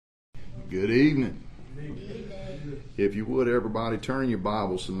Good evening. If you would, everybody, turn your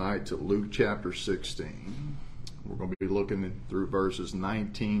Bibles tonight to Luke chapter 16. We're going to be looking through verses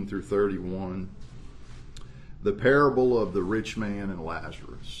 19 through 31. The parable of the rich man and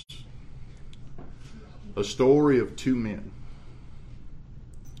Lazarus. A story of two men.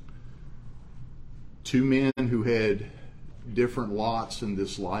 Two men who had different lots in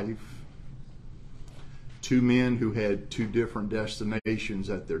this life. Two men who had two different destinations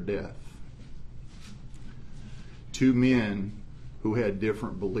at their death. Two men who had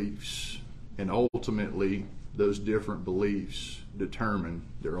different beliefs, and ultimately those different beliefs determine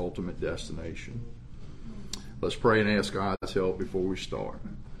their ultimate destination. Let's pray and ask God's help before we start.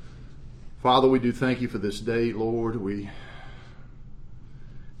 Father, we do thank you for this day, Lord. We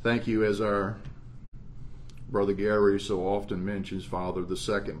thank you, as our brother Gary so often mentions, Father, the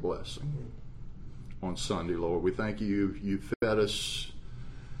second blessing on Sunday, Lord. We thank you. You fed us.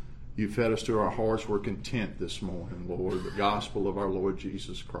 You fed us to our hearts. We're content this morning, Lord. The gospel of our Lord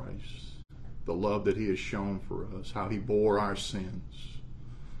Jesus Christ, the love that he has shown for us, how he bore our sins,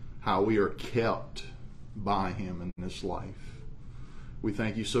 how we are kept by him in this life. We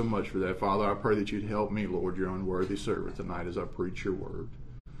thank you so much for that, Father. I pray that you'd help me, Lord, your unworthy servant, tonight as I preach your word.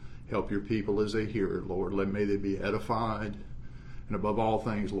 Help your people as they hear it, Lord. May they be edified, and above all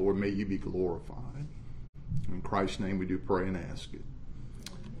things, Lord, may you be glorified. In Christ's name we do pray and ask it.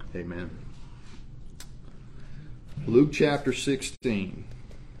 Amen. Luke chapter 16,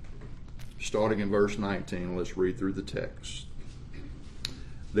 starting in verse 19. Let's read through the text.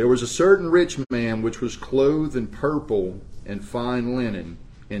 There was a certain rich man which was clothed in purple and fine linen,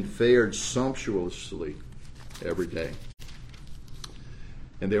 and fared sumptuously every day.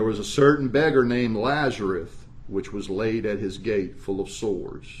 And there was a certain beggar named Lazarus, which was laid at his gate, full of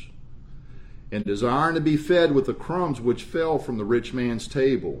sores, and desiring to be fed with the crumbs which fell from the rich man's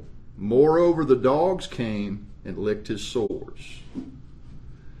table. Moreover, the dogs came and licked his sores.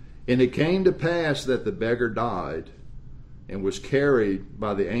 And it came to pass that the beggar died, and was carried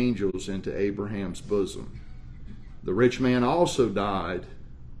by the angels into Abraham's bosom. The rich man also died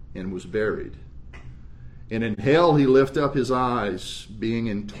and was buried. And in hell he lifted up his eyes, being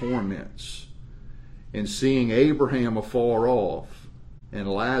in torments, and seeing Abraham afar off, and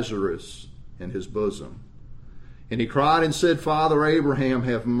Lazarus in his bosom. And he cried and said, Father Abraham,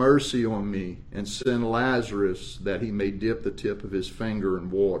 have mercy on me, and send Lazarus, that he may dip the tip of his finger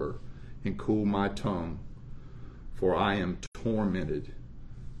in water, and cool my tongue, for I am tormented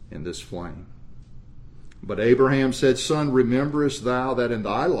in this flame. But Abraham said, Son, rememberest thou that in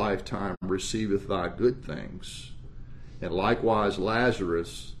thy lifetime receiveth thy good things, and likewise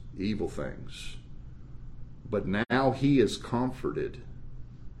Lazarus evil things? But now he is comforted,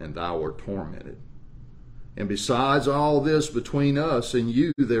 and thou art tormented. And besides all this, between us and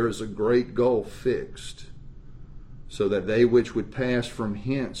you there is a great gulf fixed, so that they which would pass from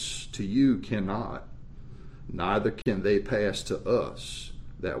hence to you cannot, neither can they pass to us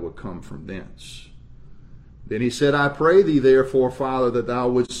that would come from thence. Then he said, I pray thee therefore, Father, that thou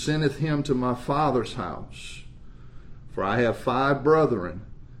wouldst sendeth him to my father's house. For I have 5 brethren,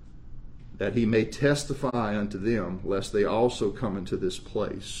 that he may testify unto them, lest they also come into this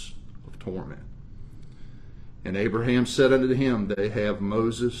place of torment. And Abraham said unto him, They have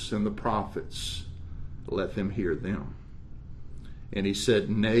Moses and the prophets, let them hear them. And he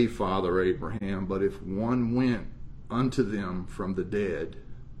said, Nay, Father Abraham, but if one went unto them from the dead,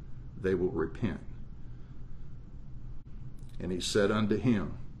 they will repent. And he said unto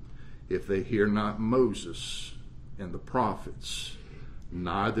him, If they hear not Moses and the prophets,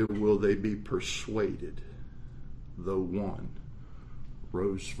 neither will they be persuaded, though one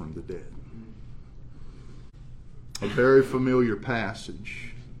rose from the dead. A very familiar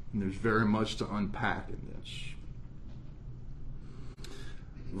passage, and there's very much to unpack in this.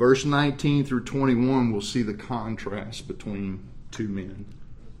 Verse 19 through 21, we'll see the contrast between two men.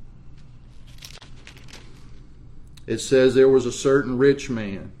 It says, There was a certain rich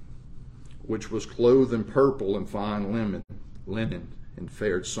man, which was clothed in purple and fine linen, and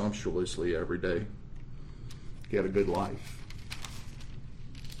fared sumptuously every day. He had a good life.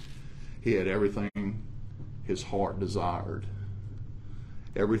 He had everything his heart desired.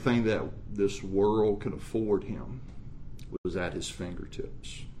 Everything that this world could afford him was at his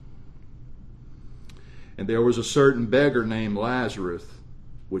fingertips. And there was a certain beggar named Lazarus,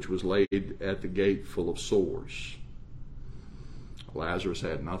 which was laid at the gate full of sores. Lazarus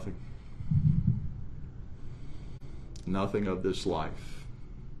had nothing. Nothing of this life.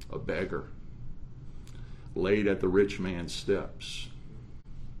 A beggar. Laid at the rich man's steps.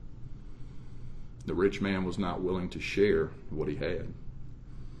 The rich man was not willing to share what he had.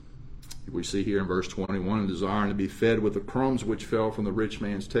 We see here in verse 21, and desiring to be fed with the crumbs which fell from the rich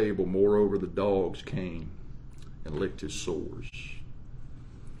man's table. Moreover, the dogs came and licked his sores.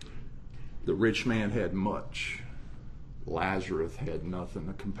 The rich man had much. Lazarus had nothing.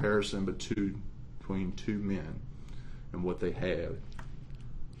 A comparison between two men and what they had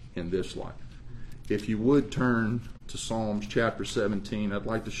in this life. If you would turn to Psalms chapter 17, I'd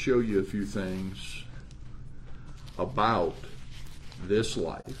like to show you a few things about this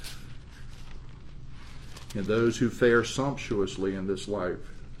life and those who fare sumptuously in this life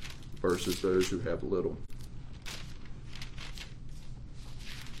versus those who have little.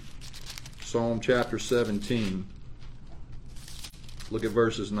 Psalm chapter 17. Look at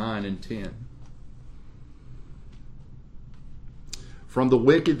verses 9 and 10. From the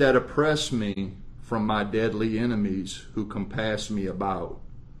wicked that oppress me, from my deadly enemies who compass me about.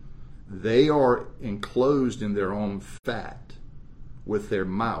 They are enclosed in their own fat. With their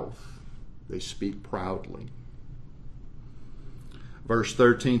mouth they speak proudly. Verse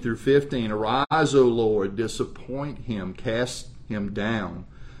 13 through 15. Arise, O Lord, disappoint him, cast him down.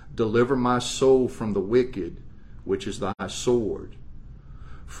 Deliver my soul from the wicked, which is thy sword.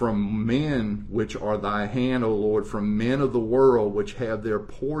 From men which are thy hand, O Lord, from men of the world which have their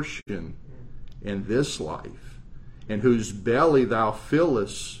portion in this life, and whose belly thou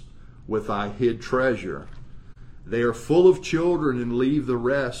fillest with thy hid treasure. They are full of children and leave the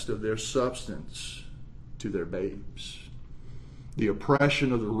rest of their substance to their babes. The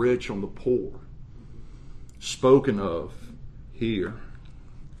oppression of the rich on the poor, spoken of here.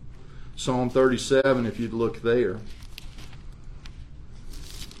 Psalm 37, if you'd look there.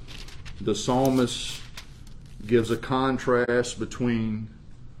 The psalmist gives a contrast between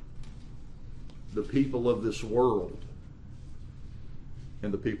the people of this world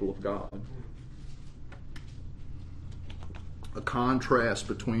and the people of God. A contrast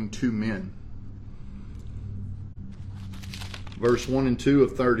between two men. Verse 1 and 2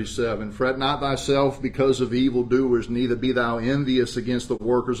 of 37. Fret not thyself because of evildoers, neither be thou envious against the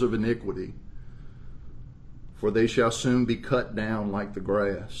workers of iniquity. For they shall soon be cut down like the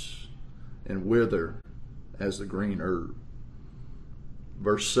grass, and wither as the green herb.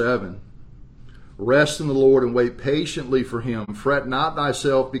 Verse 7. Rest in the Lord and wait patiently for him. Fret not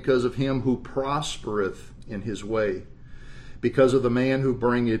thyself because of him who prospereth in his way, because of the man who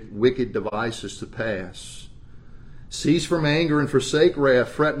bringeth wicked devices to pass. Cease from anger and forsake wrath.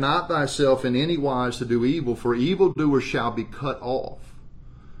 Fret not thyself in any wise to do evil, for evildoers shall be cut off.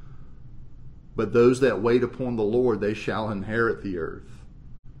 But those that wait upon the Lord, they shall inherit the earth.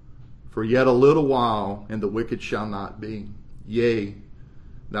 For yet a little while, and the wicked shall not be. Yea,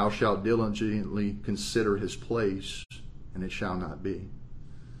 thou shalt diligently consider his place, and it shall not be.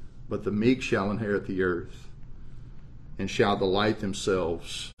 But the meek shall inherit the earth, and shall delight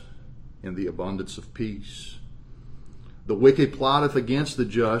themselves in the abundance of peace. The wicked plotteth against the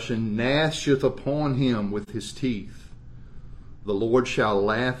just, and gnasheth upon him with his teeth. The Lord shall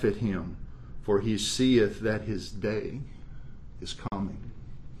laugh at him, for he seeth that his day is coming.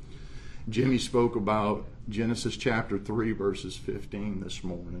 Jimmy spoke about Genesis chapter 3, verses 15 this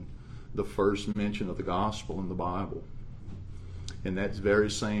morning, the first mention of the gospel in the Bible. In that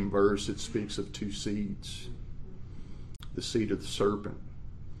very same verse, it speaks of two seeds, the seed of the serpent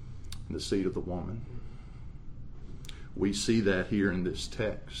and the seed of the woman. We see that here in this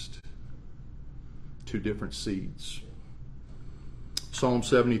text. Two different seeds. Psalm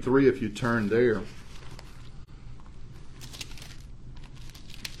 73, if you turn there.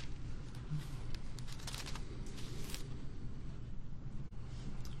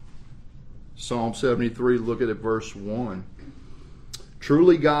 Psalm 73, look at it, verse 1.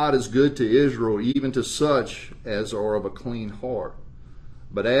 Truly God is good to Israel, even to such as are of a clean heart.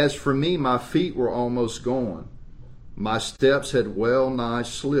 But as for me, my feet were almost gone. My steps had well nigh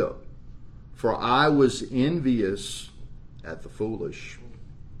slipped. For I was envious at the foolish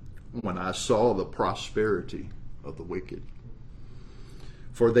when I saw the prosperity of the wicked.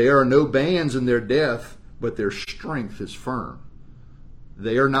 For there are no bands in their death, but their strength is firm.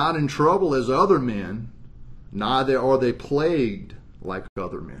 They are not in trouble as other men, neither are they plagued like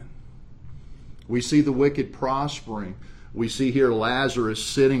other men. We see the wicked prospering. We see here Lazarus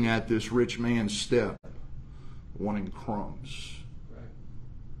sitting at this rich man's step, wanting crumbs.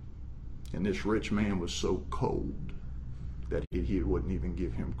 And this rich man was so cold that he wouldn't even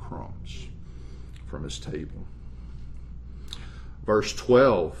give him crumbs from his table. Verse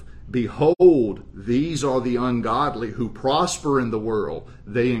 12. Behold, these are the ungodly who prosper in the world.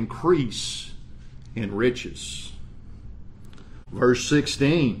 They increase in riches. Verse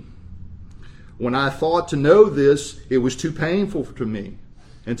 16. When I thought to know this, it was too painful to me.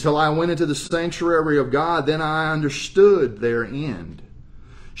 until I went into the sanctuary of God, then I understood their end.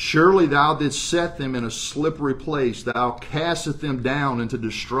 Surely thou didst set them in a slippery place. Thou castest them down into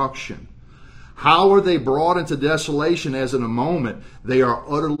destruction. How are they brought into desolation as in a moment? They are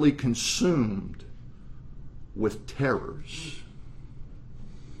utterly consumed with terrors.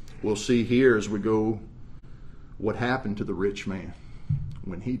 We'll see here as we go what happened to the rich man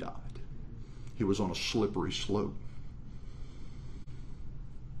when he died. He was on a slippery slope.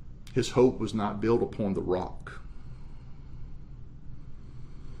 His hope was not built upon the rock.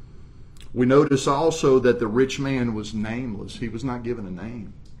 We notice also that the rich man was nameless. He was not given a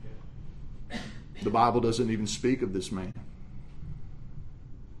name. The Bible doesn't even speak of this man.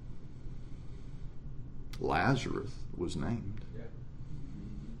 Lazarus was named.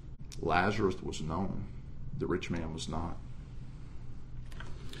 Lazarus was known. The rich man was not.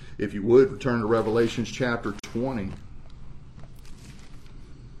 If you would, return to Revelation chapter 20.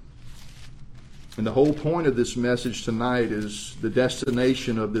 And the whole point of this message tonight is the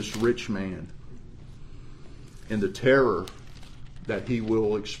destination of this rich man and the terror that he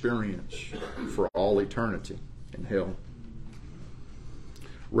will experience for all eternity in hell.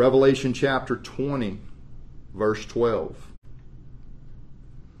 Revelation chapter 20, verse 12.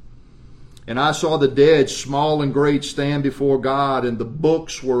 And I saw the dead, small and great, stand before God, and the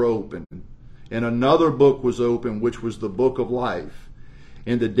books were opened. And another book was opened, which was the book of life.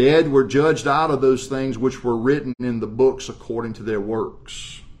 And the dead were judged out of those things which were written in the books according to their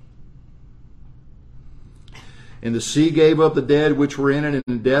works. And the sea gave up the dead which were in it,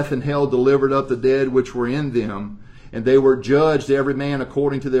 and death and hell delivered up the dead which were in them. And they were judged every man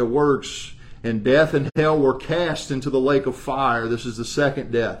according to their works. And death and hell were cast into the lake of fire. This is the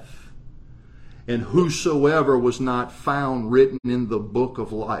second death. And whosoever was not found written in the book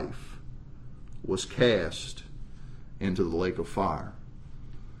of life was cast into the lake of fire.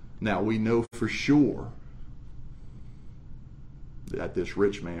 Now we know for sure that this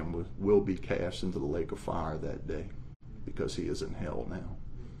rich man will be cast into the lake of fire that day, because he is in hell now.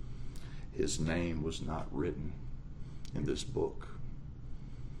 His name was not written in this book.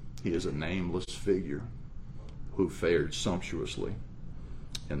 He is a nameless figure who fared sumptuously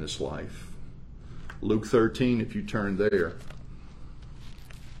in this life. Luke 13, if you turn there.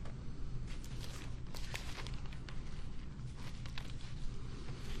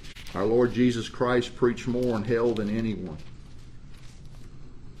 Our Lord Jesus Christ preached more in hell than anyone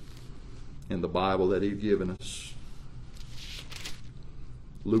in the Bible that He's given us.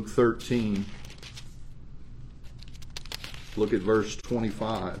 Luke 13. Look at verse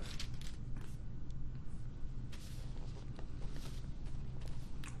 25.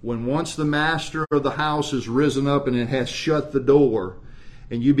 When once the master of the house is risen up and it has shut the door,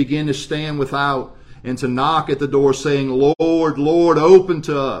 and you begin to stand without and to knock at the door, saying, Lord, Lord, open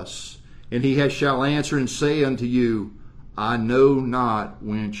to us. And he shall answer and say unto you, I know not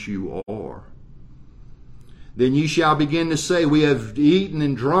whence you are. Then ye shall begin to say, We have eaten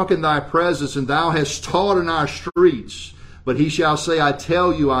and drunk in thy presence, and thou hast taught in our streets. But he shall say, I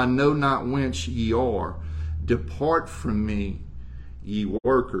tell you, I know not whence ye are. Depart from me, ye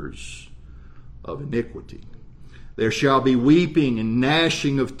workers of iniquity. There shall be weeping and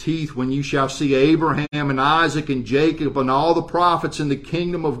gnashing of teeth when you shall see Abraham and Isaac and Jacob and all the prophets in the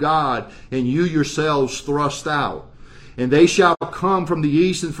kingdom of God, and you yourselves thrust out. And they shall come from the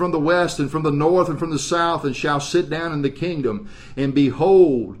east and from the west and from the north and from the south, and shall sit down in the kingdom. And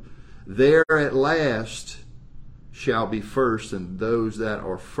behold, there at last shall be first, and those that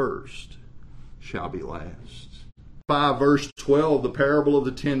are first shall be last. 5 verse 12, the parable of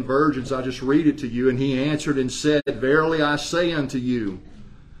the 10 virgins, I just read it to you. And he answered and said, Verily I say unto you,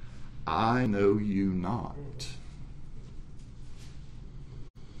 I know you not.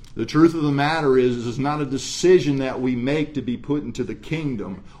 The truth of the matter is, it's not a decision that we make to be put into the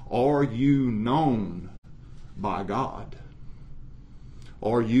kingdom. Are you known by God?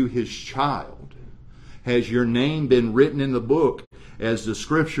 Are you His child? Has your name been written in the book, as the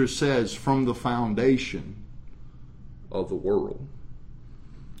Scripture says, from the foundation of the world?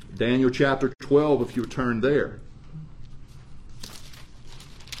 Daniel chapter 12, if you turn there.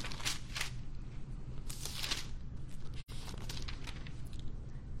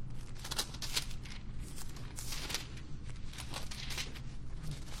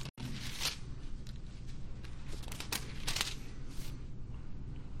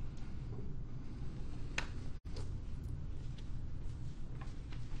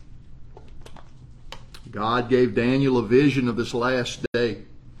 God gave Daniel a vision of this last day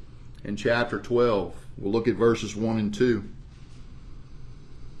in chapter 12. We'll look at verses 1 and 2.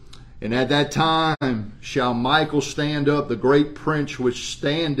 And at that time shall Michael stand up, the great prince which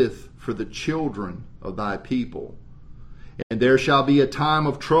standeth for the children of thy people. And there shall be a time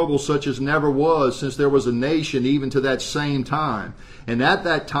of trouble such as never was since there was a nation, even to that same time. And at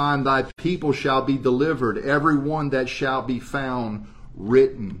that time thy people shall be delivered, every one that shall be found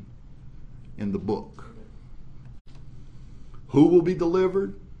written in the book. Who will be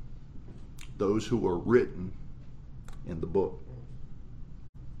delivered? Those who are written in the book.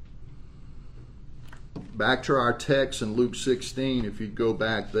 Back to our text in Luke 16, if you go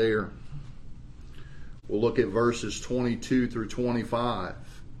back there. We'll look at verses 22 through 25.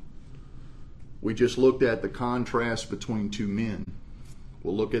 We just looked at the contrast between two men.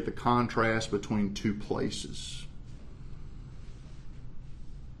 We'll look at the contrast between two places.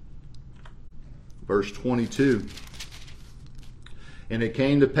 Verse 22. And it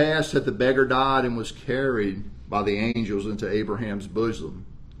came to pass that the beggar died and was carried by the angels into Abraham's bosom.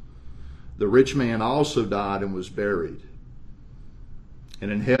 The rich man also died and was buried.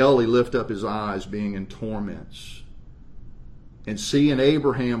 And in hell he lifted up his eyes, being in torments, and seeing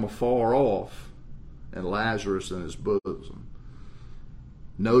Abraham afar off, and Lazarus in his bosom.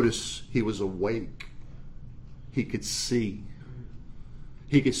 Notice he was awake. He could see.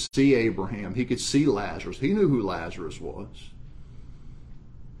 He could see Abraham. He could see Lazarus. He knew who Lazarus was.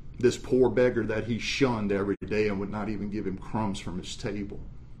 This poor beggar that he shunned every day and would not even give him crumbs from his table.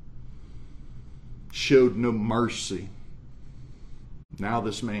 Showed no mercy. Now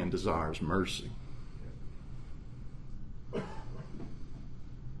this man desires mercy.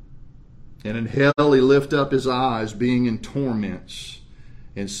 And in hell he lift up his eyes, being in torments,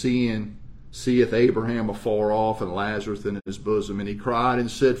 and seeth Abraham afar off, and Lazarus in his bosom. And he cried and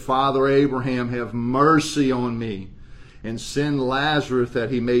said, Father Abraham, have mercy on me, and send Lazarus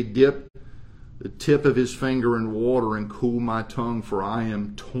that he may dip the tip of his finger in water and cool my tongue, for I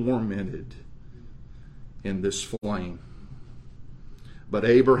am tormented in this flame. But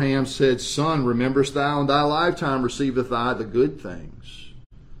Abraham said, Son, rememberest thou in thy lifetime receiveth thou the good things,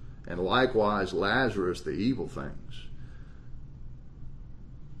 and likewise Lazarus the evil things.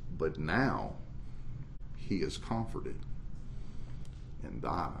 But now he is comforted, and thou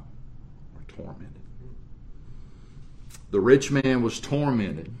art tormented. The rich man was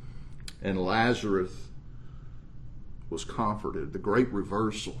tormented, and Lazarus was comforted. The great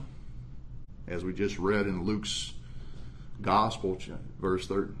reversal, as we just read in Luke's Gospel,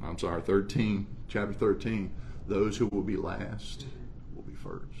 chapter 13. Those who will be last will be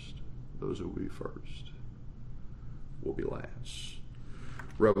first. Those who will be first will be last.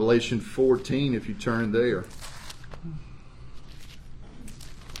 Revelation 14, if you turn there.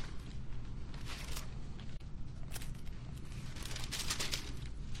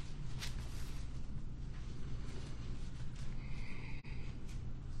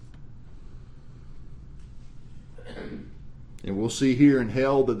 And we'll see here in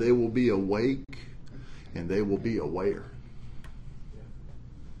hell that they will be awake and they will be aware.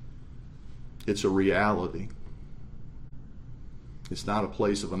 It's a reality. It's not a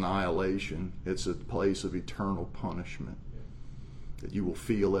place of annihilation. It's a place of eternal punishment. That you will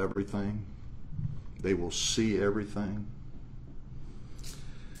feel everything. They will see everything.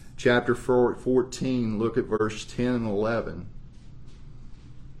 Chapter 14, look at verse 10 and 11.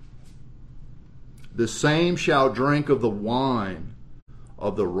 The same shall drink of the wine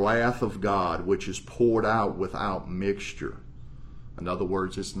of the wrath of God, which is poured out without mixture. In other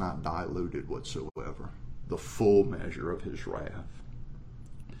words, it's not diluted whatsoever. The full measure of his wrath.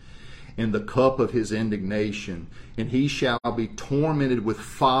 In the cup of his indignation, and he shall be tormented with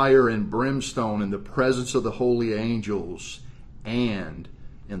fire and brimstone in the presence of the holy angels and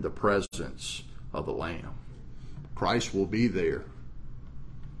in the presence of the Lamb. Christ will be there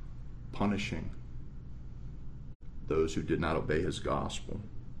punishing those who did not obey his gospel.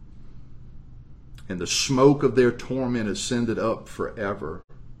 And the smoke of their torment ascended up forever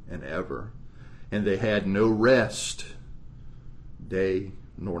and ever. And they had no rest, day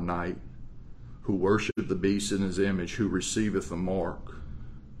nor night, who worship the beast in his image, who receiveth the mark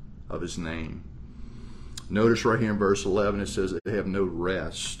of his name. Notice right here in verse 11, it says that they have no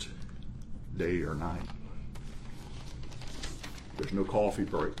rest, day or night. There's no coffee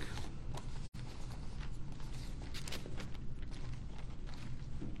break.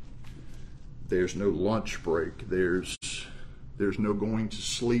 There's no lunch break. There's no going to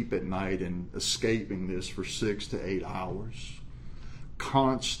sleep at night and escaping this for 6 to 8 hours.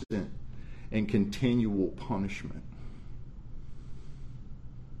 Constant and continual punishment.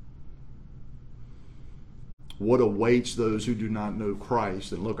 What awaits those who do not know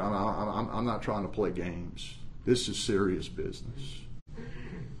Christ? And look, I'm not trying to play games. This is serious business.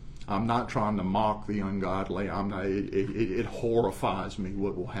 I'm not trying to mock the ungodly. It horrifies me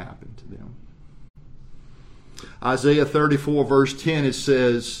what will happen to them. Isaiah 34 verse 10, it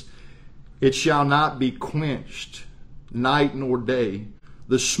says, "It shall not be quenched, night nor day.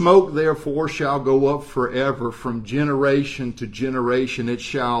 The smoke therefore shall go up forever. From generation to generation it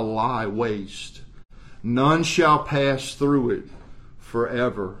shall lie waste. None shall pass through it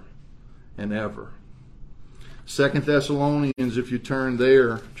forever and ever." 2 Thessalonians, if you turn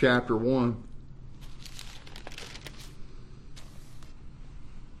there, chapter 1.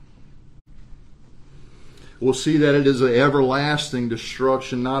 We'll see that it is an everlasting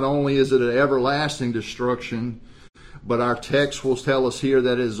destruction. Not only is it an everlasting destruction, but our text will tell us here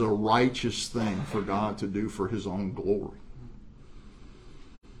that it is a righteous thing for God to do for His own glory.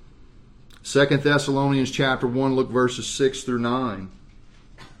 2 Thessalonians chapter 1, look verses 6 through 9.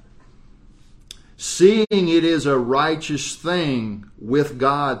 "Seeing it is a righteous thing with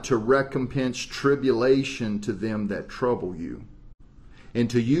God to recompense tribulation to them that trouble you. And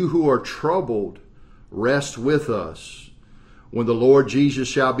to you who are troubled, rest with us, when the Lord Jesus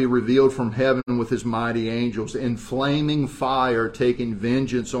shall be revealed from heaven with His mighty angels, in flaming fire, taking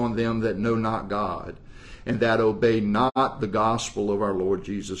vengeance on them that know not God, and that obey not the gospel of our Lord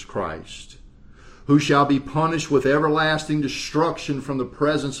Jesus Christ, who shall be punished with everlasting destruction from the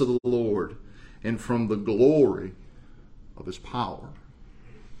presence of the Lord, and from the glory of His power."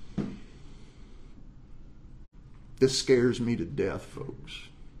 This scares me to death, folks.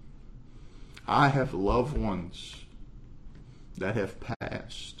 I have loved ones that have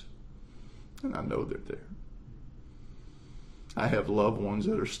passed, and I know they're there. I have loved ones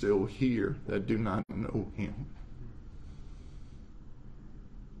that are still here that do not know Him.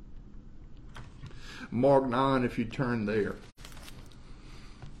 Mark 9, if you turn there.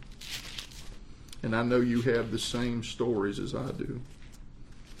 And I know you have the same stories as I do.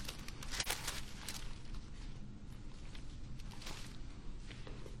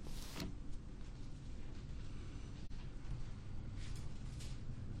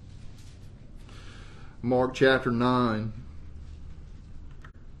 Mark chapter 9,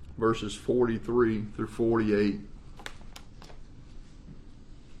 verses 43 through 48.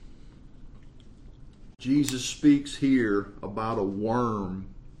 Jesus speaks here about a worm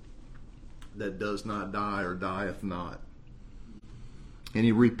that does not die or dieth not. And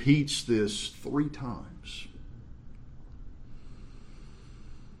He repeats this 3 times.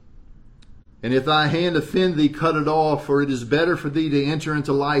 "And if thy hand offend thee, cut it off, for it is better for thee to enter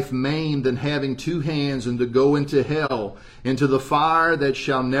into life maimed than having 2 hands, and to go into hell, into the fire that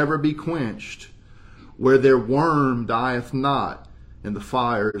shall never be quenched, where their worm dieth not, and the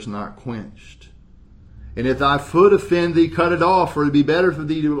fire is not quenched. And if thy foot offend thee, cut it off, for it be better for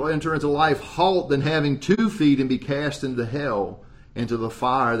thee to enter into life halt than having 2 feet and be cast into hell, into the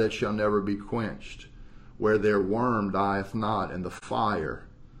fire that shall never be quenched, where their worm dieth not, and the fire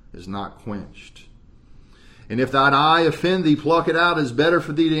is not quenched. And if thine eye offend thee, pluck it out. It is better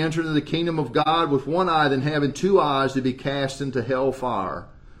for thee to enter into the kingdom of God with 1 eye than having 2 eyes to be cast into hell fire,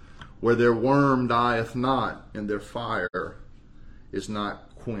 where their worm dieth not, and their fire is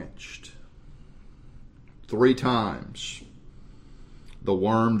not quenched." 3 times. The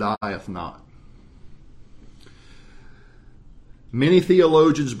worm dieth not. Many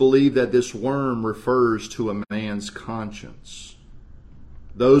theologians believe that this worm refers to a man's conscience.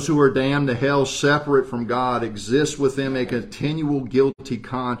 Those who are damned to hell separate from God exist with them a continual guilty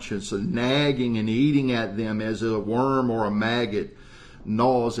conscience, a nagging and eating at them as a worm or a maggot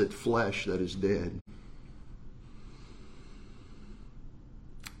gnaws at flesh that is dead.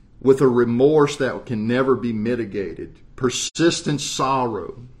 With a remorse that can never be mitigated. Persistent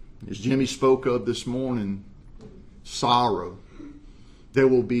sorrow. As Jimmy spoke of this morning, sorrow. There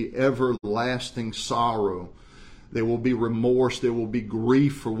will be everlasting sorrow. There will be remorse. There will be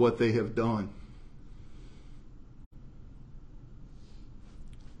grief for what they have done.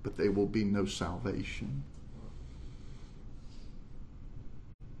 But there will be no salvation.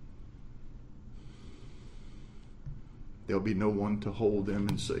 There'll be no one to hold them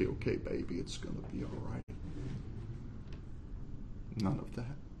and say, "Okay, baby, it's going to be all right." None of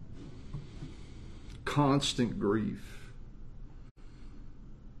that. Constant grief.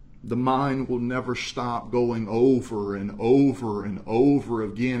 The mind will never stop going over and over and over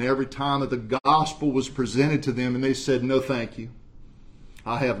again. Every time that the gospel was presented to them and they said, "No, thank you.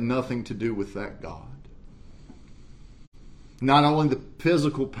 I have nothing to do with that God." Not only the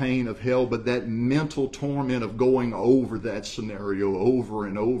physical pain of hell, but that mental torment of going over that scenario over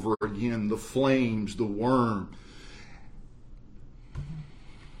and over again. The flames, the worm.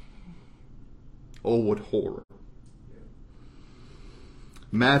 Oh, what horror.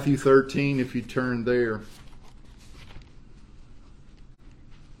 Matthew 13, if you turn there.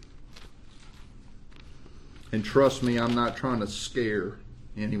 And trust me, I'm not trying to scare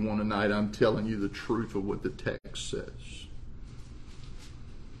anyone tonight. I'm telling you the truth of what the text says.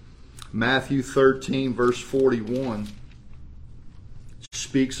 Matthew 13, verse 41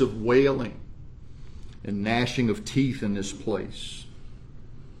 speaks of wailing and gnashing of teeth in this place.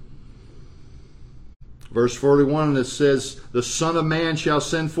 Verse 41, it says, "The Son of Man shall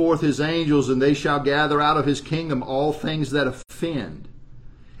send forth his angels, and they shall gather out of his kingdom all things that offend,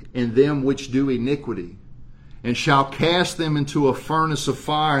 and them which do iniquity, and shall cast them into a furnace of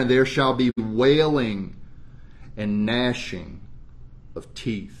fire, and there shall be wailing and gnashing of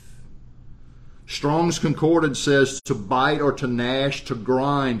teeth." Strong's Concordance says to bite or to gnash, to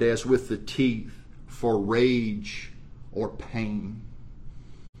grind as with the teeth, for rage or pain.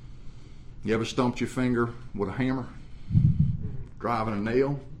 You ever stumped your finger with a hammer? Driving a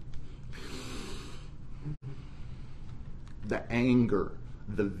nail? The anger,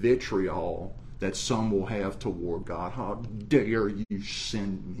 the vitriol that some will have toward God. How dare you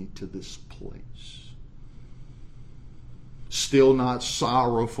send me to this place? Still not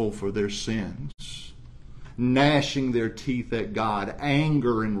sorrowful for their sins. Gnashing their teeth at God.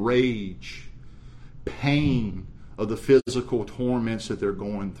 Anger and rage. Pain of the physical torments that they're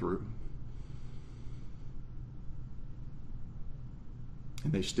going through.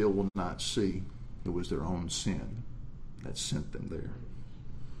 And they still will not see it was their own sin that sent them there.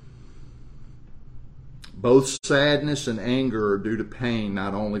 Both sadness and anger are due to pain,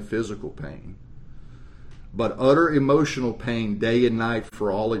 not only physical pain, but utter emotional pain day and night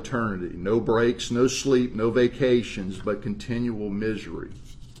for all eternity. No breaks, no sleep, no vacations, but continual misery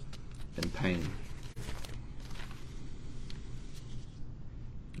and pain.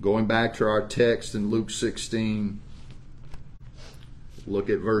 Going back to our text in Luke 16, look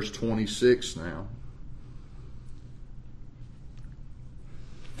at verse 26 now.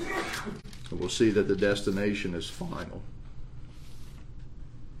 We'll see that the destination is final.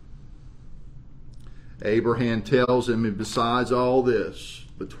 Abraham tells him, "And besides all this,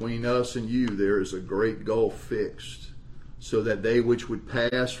 between us and you there is a great gulf fixed, so that they which would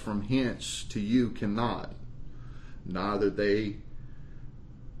pass from hence to you cannot, neither they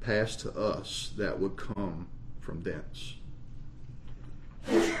pass to us that would come from thence."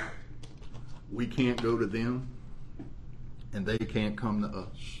 We can't go to them, and they can't come to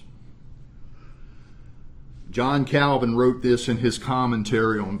us. John Calvin wrote this in his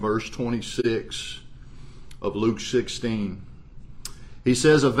commentary on verse 26 of Luke 16. He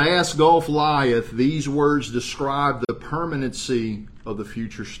says, "A vast gulf lieth." These words describe the permanency of the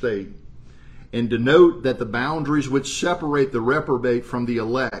future state and denote that the boundaries which separate the reprobate from the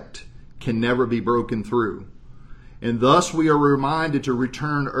elect can never be broken through. And thus we are reminded to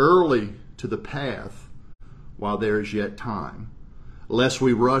return early to the path while there is yet time, lest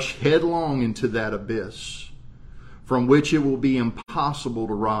we rush headlong into that abyss from which it will be impossible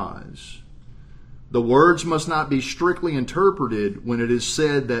to rise. The words must not be strictly interpreted when it is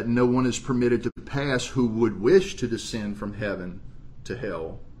said that no one is permitted to pass who would wish to descend from heaven to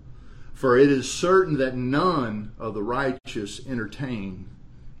hell. For it is certain that none of the righteous entertain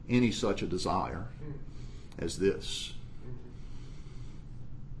any such a desire as this.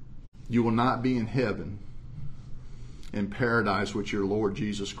 You will not be in heaven, in paradise with your Lord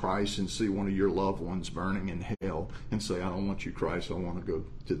Jesus Christ, and see one of your loved ones burning in hell and say, "I don't want you, Christ, I want to go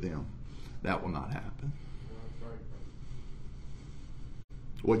to them." That will not happen.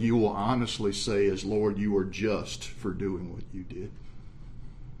 What you will honestly say is, "Lord, you are just for doing what you did."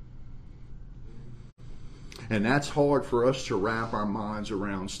 And that's hard for us to wrap our minds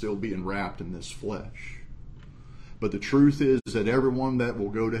around, still being wrapped in this flesh. But the truth is that everyone that will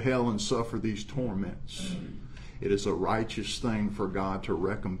go to hell and suffer these torments, it is a righteous thing for God to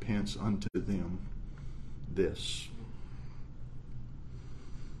recompense unto them this.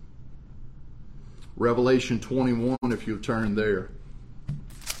 Revelation 21, if you'll turn there.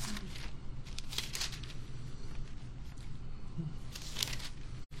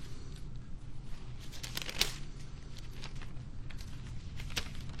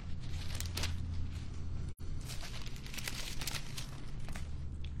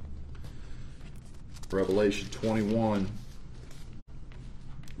 Revelation 21,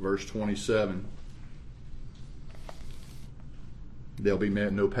 verse 27. There'll be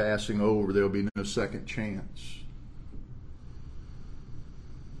no passing over. There'll be no second chance.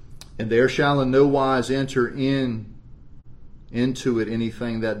 "And there shall in no wise enter into it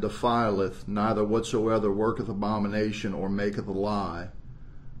anything that defileth, neither whatsoever worketh abomination or maketh a lie,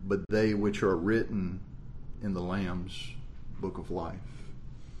 but they which are written in the Lamb's book of life."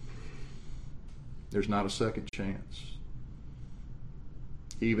 There's not a second chance.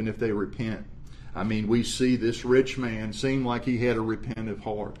 Even if they repent. I mean, we see this rich man seem like he had a repentant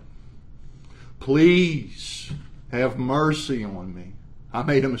heart. Please have mercy on me. I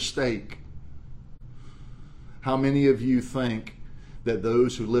made a mistake. How many of you think that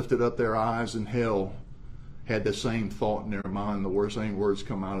those who lifted up their eyes in hell had the same thought in their mind, the same words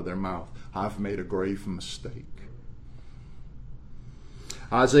come out of their mouth? I've made a grave mistake.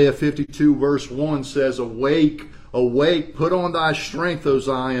 Isaiah 52 verse 1 says, Awake, awake, put on thy strength, O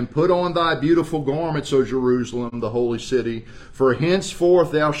Zion, put on thy beautiful garments, O Jerusalem, the holy city. For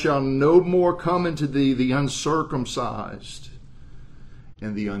henceforth thou shalt no more come into thee the uncircumcised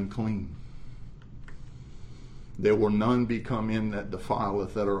and the unclean. There will none be come in that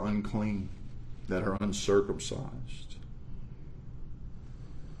defileth, that are unclean, that are uncircumcised.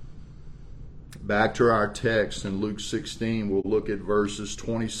 Back to our text in Luke 16, we'll look at verses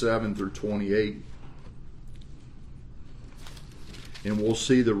 27 through 28. And we'll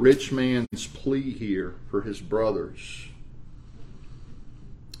see the rich man's plea here for his brothers.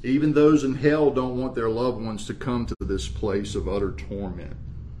 Even those in hell don't want their loved ones to come to this place of utter torment.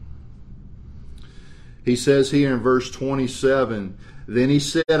 He says here in verse 27, Then he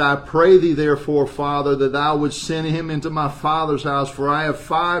said, I pray thee therefore, Father, that thou wouldst send him into my father's house, for I have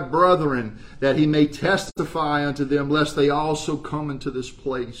 5 brethren, that he may testify unto them, lest they also come into this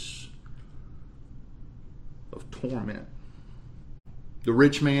place of torment. The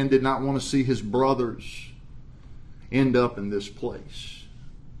rich man did not want to see his brothers end up in this place.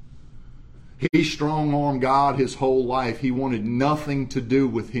 He strong-armed God his whole life. He wanted nothing to do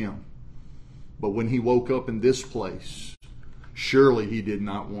with him. But when he woke up in this place, surely he did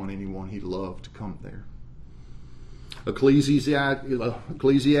not want anyone he loved to come there.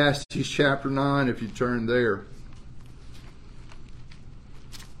 Ecclesiastes chapter 9, if you turn there.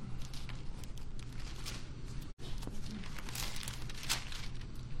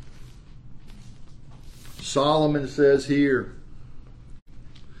 Solomon says here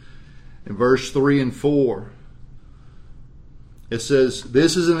in verse 3 and 4, it says,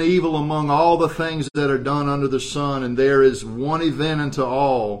 This is an evil among all the things that are done under the sun, and there is one event unto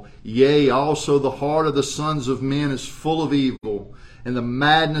all. Yea, also the heart of the sons of men is full of evil, and the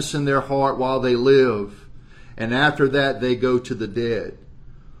madness in their heart while they live. And after that they go to the dead.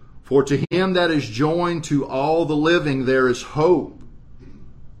 For to him that is joined to all the living there is hope.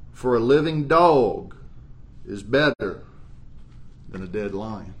 For a living dog is better than a dead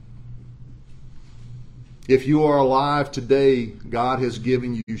lion. If you are alive today, God has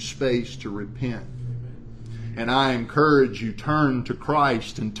given you space to repent. And I encourage you, turn to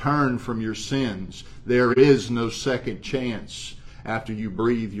Christ and turn from your sins. There is no second chance after you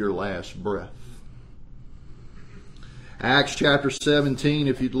breathe your last breath. Acts chapter 17,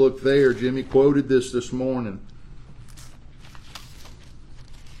 if you'd look there, Jimmy quoted this morning.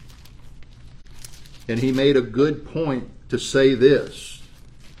 And he made a good point to say this.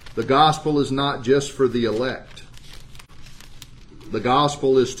 The gospel is not just for the elect. The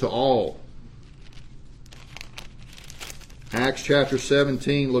gospel is to all. Acts chapter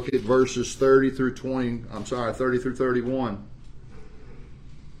 17, look at verses 30 through 31.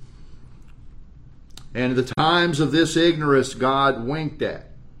 And the times of this ignorance God winked at,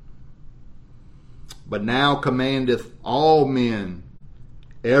 but now commandeth all men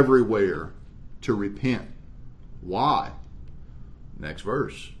everywhere to repent. Why? Next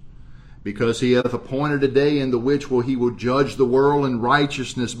verse. Because he hath appointed a day in the which he will judge the world in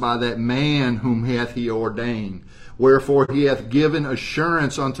righteousness by that man whom hath he ordained. Wherefore he hath given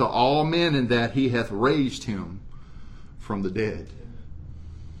assurance unto all men in that he hath raised him from the dead.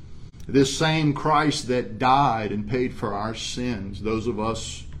 This same Christ that died and paid for our sins, those of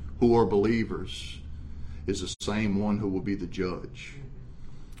us who are believers, is the same one who will be the judge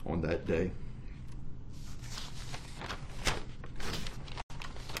on that day.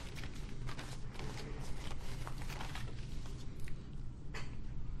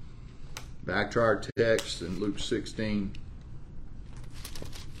 Back to our text in Luke 16,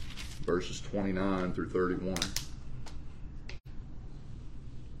 verses 29 through 31.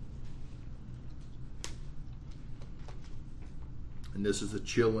 And this is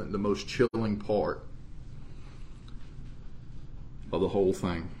the most chilling part of the whole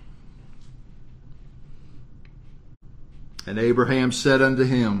thing. And Abraham said unto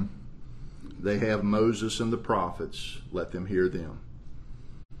him, They have Moses and the prophets, let them hear them.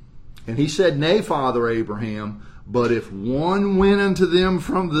 And he said, Nay, Father Abraham, but if one went unto them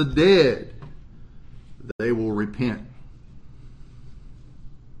from the dead, they will repent.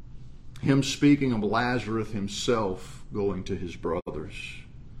 Him speaking of Lazarus himself going to his brothers.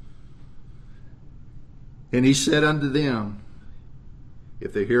 And he said unto them,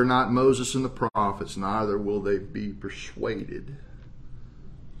 if they hear not Moses and the prophets, neither will they be persuaded,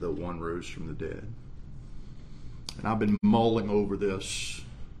 though one rose from the dead. And I've been mulling over this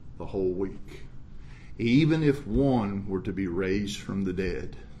the whole week. Even if one were to be raised from the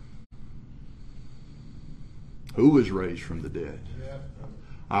dead, who was raised from the dead?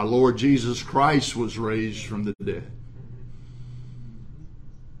 Our Lord Jesus Christ was raised from the dead.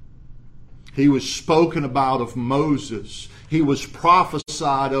 He was spoken about of Moses. He was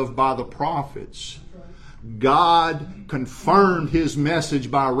prophesied of by the prophets. God confirmed His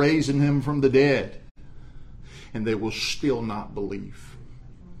message by raising Him from the dead. And they will still not believe.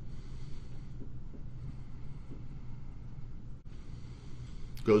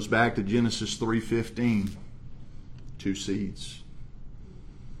 Goes back to Genesis 3:15. 2 seeds.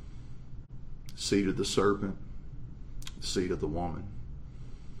 Seed of the serpent, seed of the woman.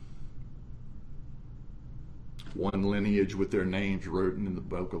 One lineage with their names written in the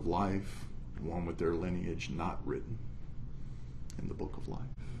book of life, one with their lineage not written in the book of life.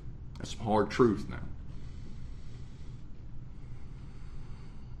 That's some hard truth now.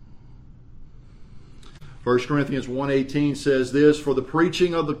 First Corinthians 1:18 says this, for the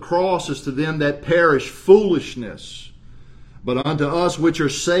preaching of the cross is to them that perish foolishness, but unto us which are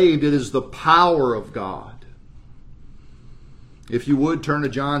saved it is the power of God. If you would, turn to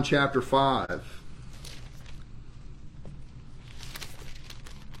John chapter 5.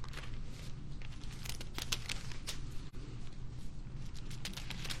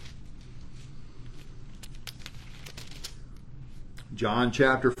 John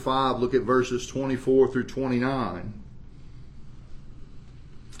chapter 5, look at verses 24 through 29.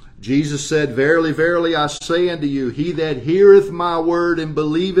 Jesus said, verily, verily, I say unto you, he that heareth my word and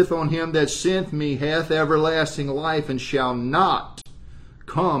believeth on him that sent me hath everlasting life, and shall not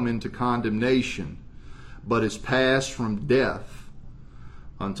come into condemnation, but is passed from death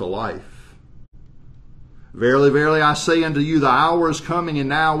unto life. Verily, verily, I say unto you, the hour is coming, and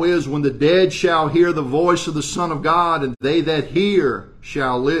now is, when the dead shall hear the voice of the Son of God, and they that hear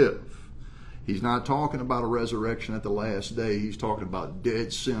shall live. He's not talking about a resurrection at the last day. He's talking about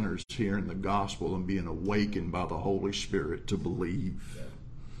dead sinners hearing the gospel and being awakened by the Holy Spirit to believe.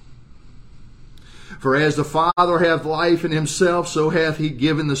 For as the Father hath life in himself, so hath he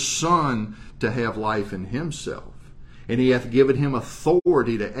given the Son to have life in himself. And he hath given him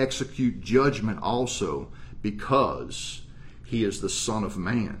authority to execute judgment also, because he is the Son of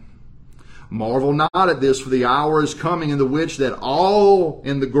Man. Marvel not at this, for the hour is coming in the which that all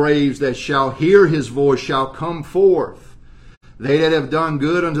in the graves that shall hear his voice shall come forth. They that have done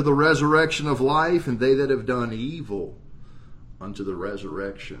good unto the resurrection of life, and they that have done evil unto the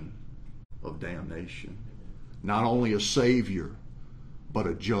resurrection of damnation. Not only a Savior, but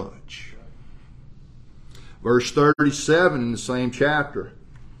a judge. Verse 37 in the same chapter.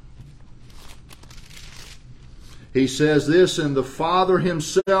 He says this, and the Father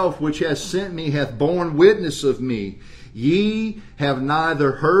himself which hath sent me hath borne witness of me. Ye have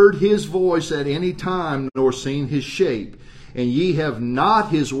neither heard his voice at any time, nor seen his shape. And ye have not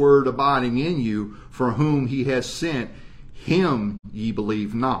his word abiding in you, for whom he has sent, him ye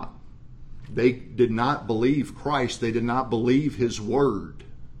believe not. They did not believe Christ. They did not believe his word.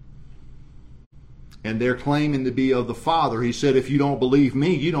 And they're claiming to be of the Father. He said, if you don't believe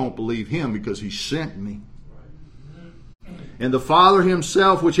me, you don't believe him, because he sent me. And the Father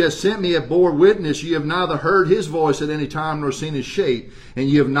himself which has sent me hath bore witness. Ye have neither heard his voice at any time, nor seen his shape. And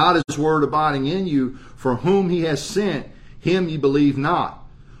ye have not his word abiding in you. For whom he has sent, him ye believe not.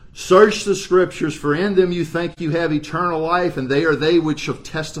 Search the Scriptures, for in them you think you have eternal life, and they are they which shall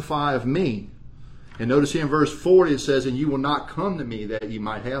testify of me. And notice here in verse 40 it says, and you will not come to me that ye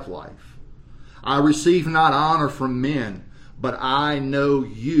might have life. I receive not honor from men, but I know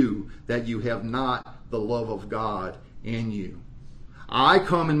you, that you have not the love of God in you. I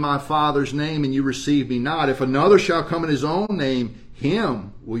come in my Father's name, and you receive me not. If another shall come in his own name,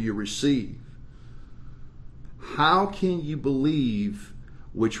 him will you receive. How can you believe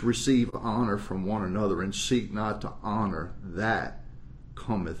which receive honor from one another, and seek not to honor that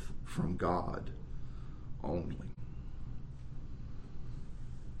cometh from God only?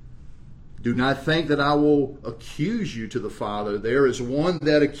 Do not think that I will accuse you to the Father. There is one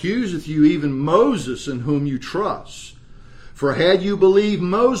that accuseth you, even Moses, in whom you trust. For had you believed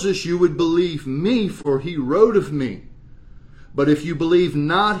Moses, you would believe me, for he wrote of me. But if you believe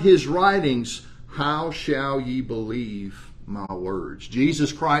not his writings, how shall ye believe my words?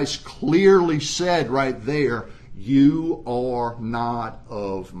 Jesus Christ clearly said right there, you are not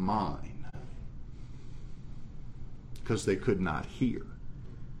of mine. Because they could not hear.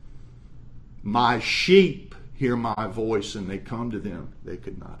 My sheep hear my voice, and they come to them they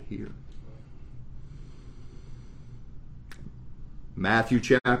could not hear. Matthew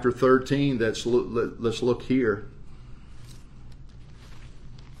chapter 13, let's look here.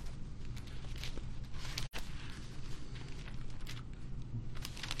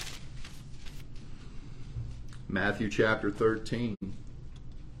 Matthew chapter 13.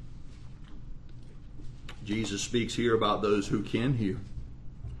 Jesus speaks here about those who can hear.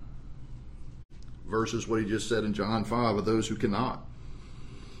 Versus what he just said in John 5 of those who cannot.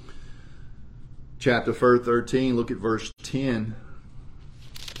 Chapter 13, look at verse 10.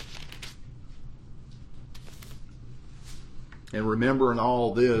 And remember, in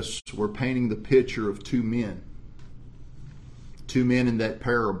all this, we're painting the picture of two men. Two men in that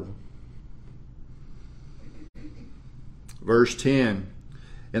parable. Verse 10.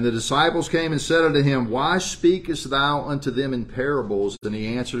 And the disciples came and said unto him, Why speakest thou unto them in parables? And he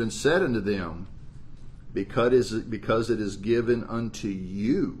answered and said unto them, Because it is given unto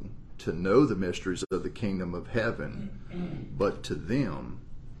you to know the mysteries of the kingdom of heaven, but to them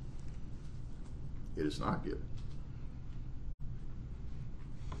it is not given.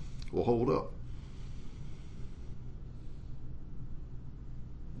 Well, hold up.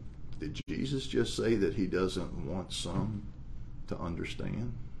 Did Jesus just say that he doesn't want some to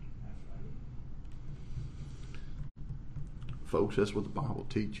understand? Folks, that's what the Bible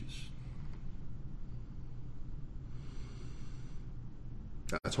teaches.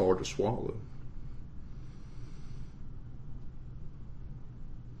 That's hard to swallow.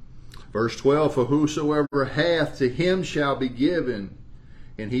 Verse 12, For whosoever hath, to him shall be given,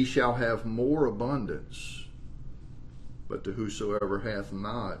 and he shall have more abundance. But to whosoever hath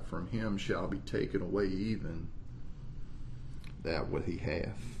not, from him shall be taken away even that what he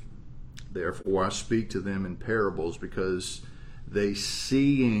hath. Therefore I speak to them in parables, because they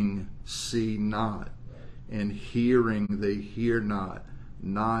seeing see not, and hearing they hear not,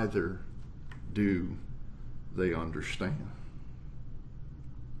 neither do they understand.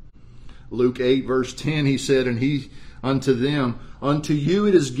 Luke 8 verse 10, he said, And he unto them, Unto you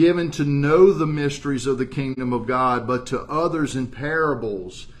it is given to know the mysteries of the kingdom of God, but to others in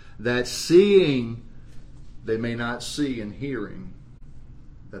parables, that seeing they may not see, and hearing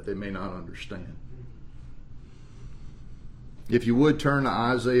that they may not understand. If you would turn to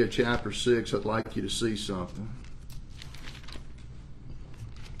Isaiah chapter 6, I'd like you to see something.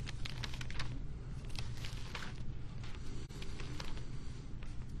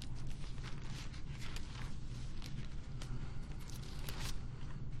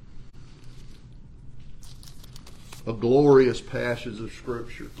 A glorious passage of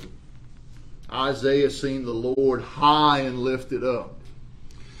Scripture. Isaiah seen the Lord high and lifted up,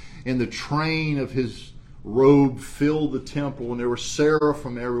 and the train of his robe filled the temple, and there were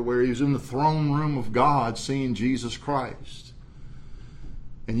seraphim everywhere. He was in the throne room of God seeing Jesus Christ.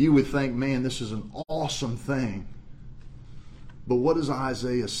 And you would think, man, this is an awesome thing. But what does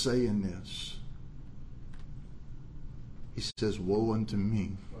Isaiah say in this? He says, Woe unto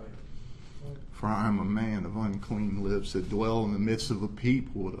me, for I am a man of unclean lips, that dwell in the midst of a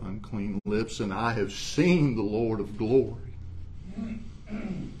people with unclean lips, and I have seen the Lord of glory.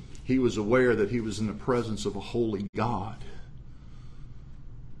 He was aware that he was in the presence of a holy God.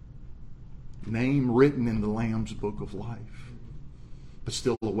 Name written in the Lamb's book of life, but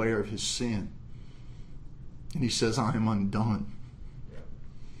still aware of his sin. And he says, I am undone.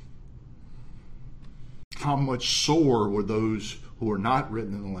 How much sore were those who are not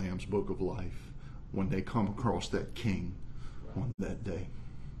written in the Lamb's book of life when they come across that king on that day.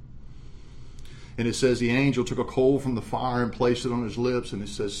 And it says the angel took a coal from the fire and placed it on his lips, and it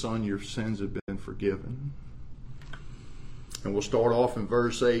says, Son, your sins have been forgiven. And we'll start off in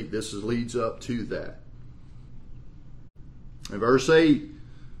verse 8. This leads up to that. In verse 8,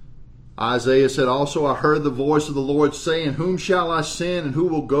 Isaiah said, Also I heard the voice of the Lord saying, Whom shall I send, and who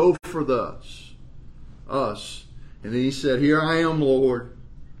will go for us? And then he said, Here I am, Lord,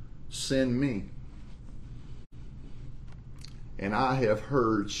 send me. And I have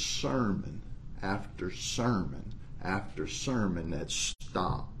heard sermon after sermon after sermon that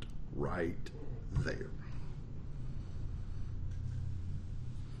stopped right there.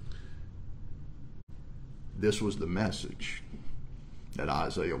 This was the message that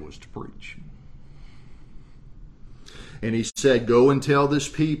Isaiah was to preach. And he said, Go and tell this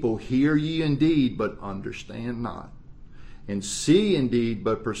people, Hear ye indeed, but understand not. And see indeed,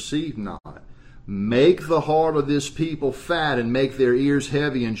 but perceive not. Make the heart of this people fat, and make their ears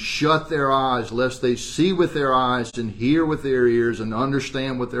heavy, and shut their eyes, lest they see with their eyes, and hear with their ears, and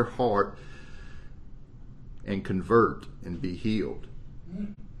understand with their heart, and convert and be healed.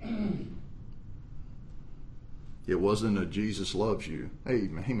 It wasn't a Jesus loves you. Hey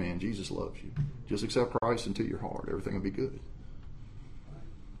man, Jesus loves you. Just accept Christ into your heart. Everything will be good.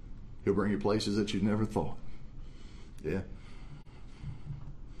 He'll bring you places that you never thought. Yeah.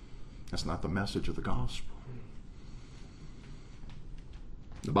 That's not the message of the gospel.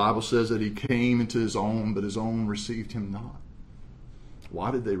 The Bible says that he came into his own, but his own received him not. Why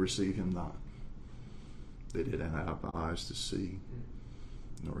did they receive him not? They didn't have eyes to see,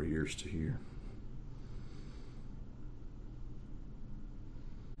 nor ears to hear.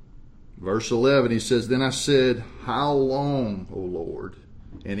 Verse 11, he says, Then I said, How long, O Lord?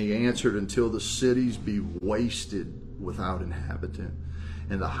 And he answered, Until the cities be wasted without inhabitant,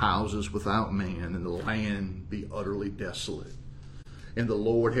 and the houses without man, and the land be utterly desolate. And the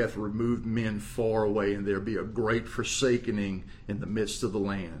Lord hath removed men far away, and there be a great forsakening in the midst of the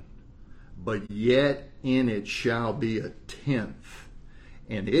land. But yet in it shall be a tenth,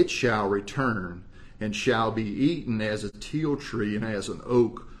 and it shall return, and shall be eaten as a teil tree and as an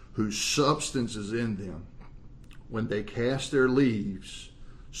oak, whose substance is in them. When they cast their leaves,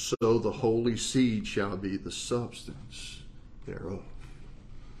 so the holy seed shall be the substance thereof.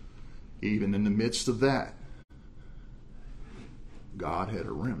 Even in the midst of that, God had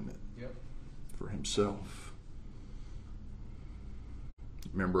a remnant for himself.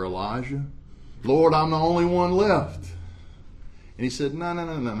 Remember Elijah? Lord, I'm the only one left. And he said,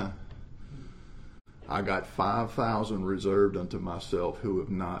 No. I got 5,000 reserved unto myself who have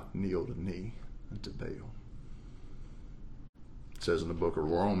not kneeled a knee unto Baal. It says in the book of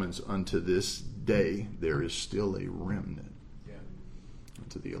Romans, unto this day there is still a remnant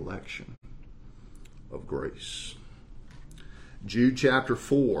unto the election of grace. Jude chapter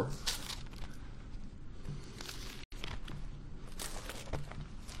 4.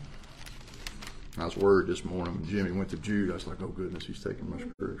 I was worried this morning when Jimmy went to Jude. I was like, oh goodness, he's taking my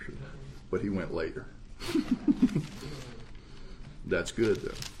scripture. But he went later. That's good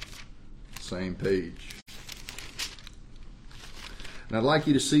though. Same page. And I'd like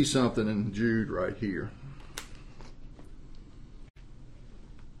you to see something in Jude right here.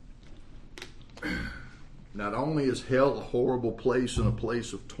 Not only is hell a horrible place and a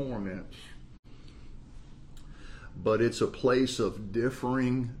place of torment, but it's a place of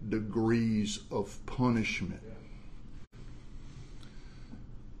differing degrees of punishment.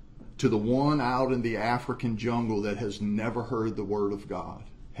 To the one out in the African jungle that has never heard the word of God,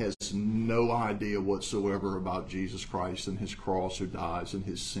 has no idea whatsoever about Jesus Christ and his cross who dies and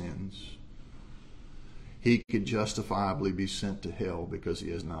his sins, he could justifiably be sent to hell because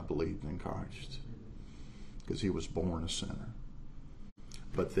he has not believed in Christ, because he was born a sinner.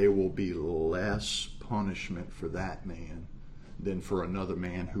 But there will be less punishment for that man than for another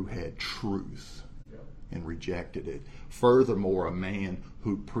man who had truth and rejected it. Furthermore, a man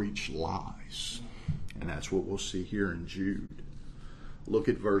who preached lies. And that's what we'll see here in Jude. Look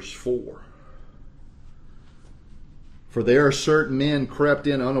at verse 4. For there are certain men crept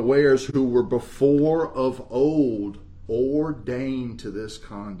in unawares who were before of old ordained to this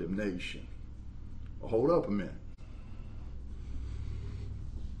condemnation. Well, hold up a minute.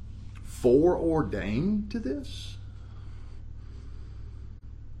 Foreordained to this?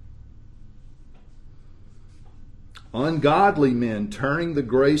 Ungodly men turning the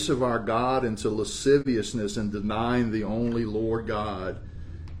grace of our God into lasciviousness and denying the only Lord God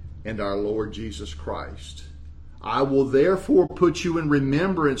and our Lord Jesus Christ. I will therefore put you in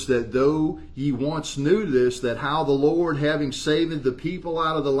remembrance that though ye once knew this, that how the Lord, having saved the people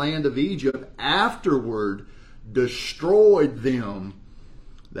out of the land of Egypt, afterward destroyed them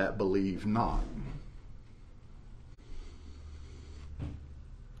that believe not.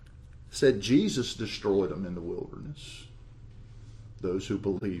 Said Jesus destroyed them in the wilderness, those who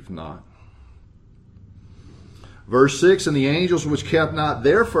believe not. Verse 6, and the angels which kept not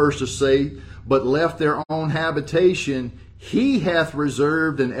their first estate, but left their own habitation, he hath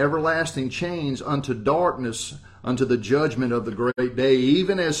reserved in everlasting chains unto darkness, unto the judgment of the great day,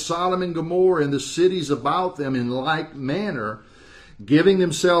 even as Sodom and Gomorrah and the cities about them in like manner, giving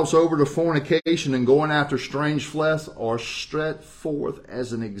themselves over to fornication and going after strange flesh, are stretched forth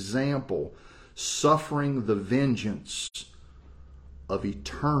as an example, suffering the vengeance of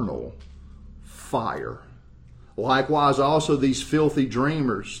eternal fire. Likewise also these filthy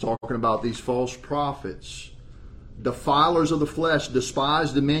dreamers, talking about these false prophets, defilers of the flesh,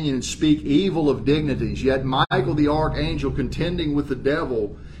 despise dominion and speak evil of dignities. Yet Michael the archangel, contending with the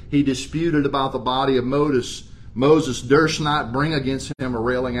devil, he disputed about the body of Moses durst not bring against him a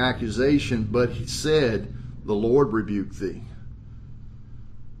railing accusation, but he said, the Lord rebuke thee.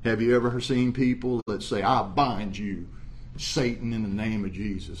 Have you ever seen people that say, I bind you, Satan, in the name of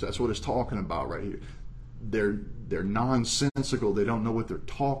Jesus? That's what it's talking about right here. they're nonsensical. They don't know what they're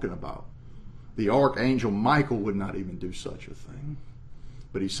talking about. The archangel Michael would not even do such a thing.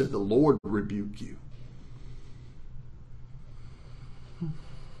 But he said, the Lord rebuke you.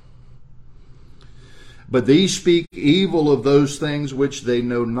 But these speak evil of those things which they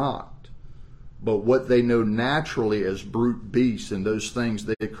know not, but what they know naturally as brute beasts, and those things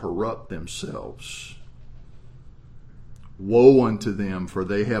they corrupt themselves. Woe unto them, for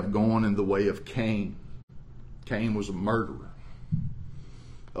they have gone in the way of Cain. Cain was a murderer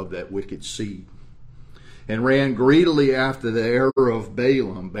of that wicked seed, and ran greedily after the error of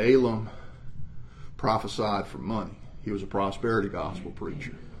Balaam. Balaam prophesied for money. He was a prosperity gospel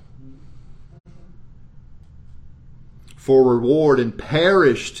preacher. For reward, and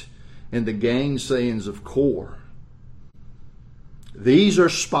perished in the gainsayings of Kor. These are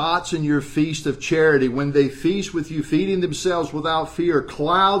spots in your feast of charity, when they feast with you, feeding themselves without fear.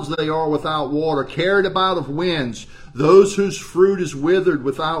 Clouds they are without water, carried about of winds. Those whose fruit is withered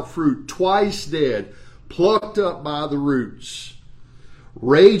without fruit, twice dead, plucked up by the roots.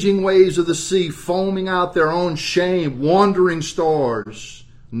 Raging waves of the sea, foaming out their own shame. Wandering stars.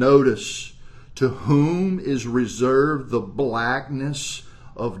 Notice, to whom is reserved the blackness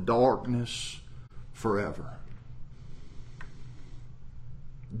of darkness forever.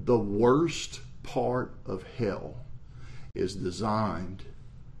 The worst part of hell is designed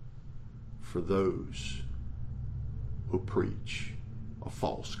for those who preach a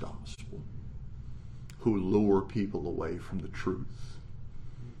false gospel, who lure people away from the truth.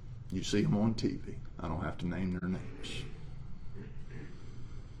 You see them on TV. I don't have to name their names.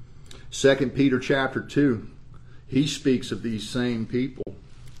 2 Peter chapter 2, he speaks of these same people.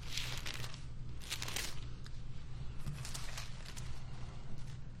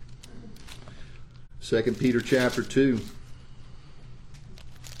 Second Peter chapter 2.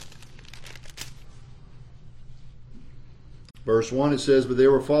 Verse 1, it says, But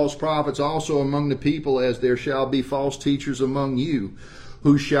there were false prophets also among the people, as there shall be false teachers among you,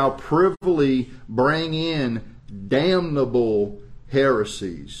 who shall privily bring in damnable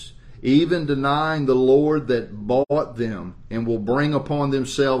heresies, even denying the Lord that bought them, and will bring upon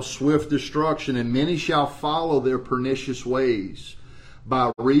themselves swift destruction, and many shall follow their pernicious ways,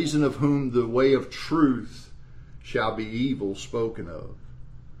 by reason of whom the way of truth shall be evil spoken of.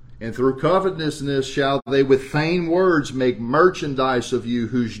 And through covetousness shall they with vain words make merchandise of you,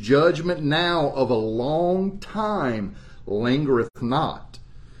 whose judgment now of a long time lingereth not,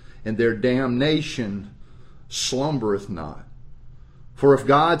 and their damnation slumbereth not. For if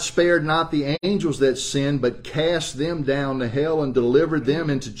God spared not the angels that sinned, but cast them down to hell, and delivered them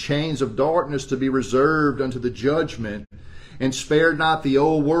into chains of darkness to be reserved unto the judgment, and spared not the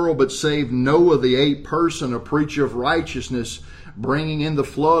old world, but saved Noah, the eighth person, a preacher of righteousness, bringing in the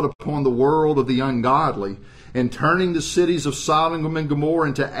flood upon the world of the ungodly, and turning the cities of Sodom and Gomorrah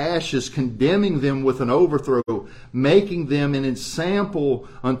into ashes, condemning them with an overthrow, making them an ensample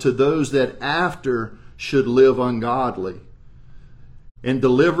unto those that after should live ungodly, and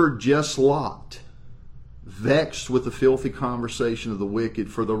delivered just Lot, vexed with the filthy conversation of the wicked.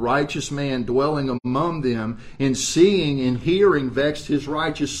 For the righteous man dwelling among them, in seeing and hearing, vexed his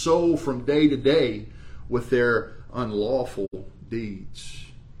righteous soul from day to day with their unlawful deeds.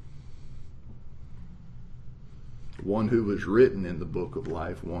 One who was written in the book of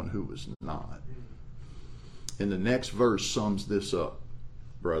life, one who was not. And the next verse sums this up,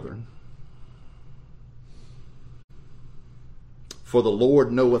 brethren. For the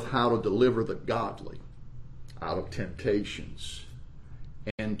Lord knoweth how to deliver the godly out of temptations,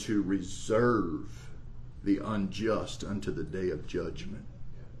 and to reserve the unjust unto the day of judgment,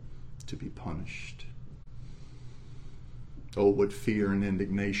 to be punished. Oh, what fear and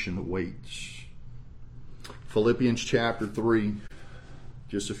indignation awaits. Philippians chapter 3,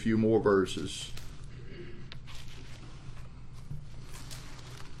 just a few more verses.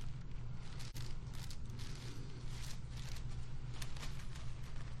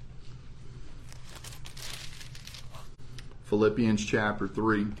 Philippians chapter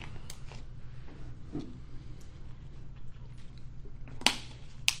 3.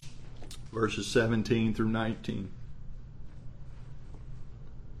 Verses 17 through 19.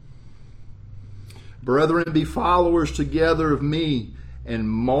 Brethren, be followers together of me, and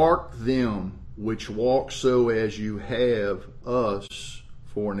mark them which walk so as you have us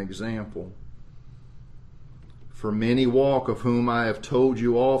for an example. For many walk, of whom I have told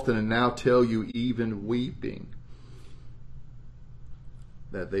you often, and now tell you even weeping,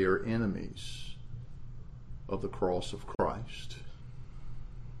 that they are enemies of the cross of Christ.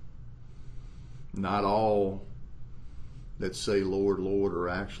 Not all that say, Lord, Lord, are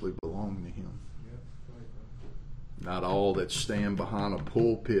actually belong to Him. Not all that stand behind a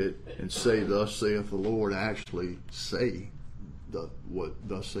pulpit and say, "Thus saith the Lord," actually say what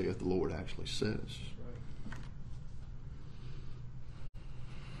 "Thus saith the Lord" actually says.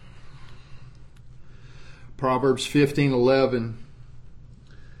 Proverbs 15:11.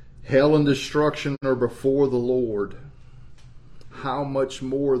 Hell and destruction are before the Lord. How much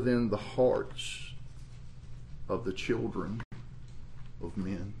more then the hearts of the children of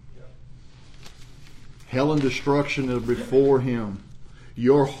men? Hell and destruction are before Him.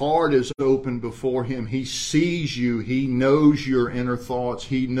 Your heart is open before Him. He sees you. He knows your inner thoughts.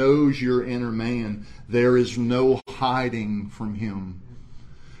 He knows your inner man. There is no hiding from Him.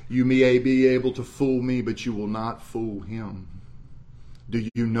 You may be able to fool me, but you will not fool Him. Do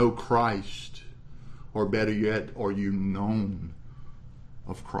you know Christ? Or better yet, are you known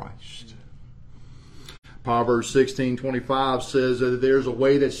of Christ? Proverbs 16:25 says that there's a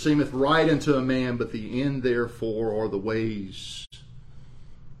way that seemeth right unto a man, but the end therefore are the ways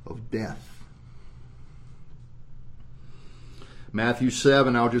of death. Matthew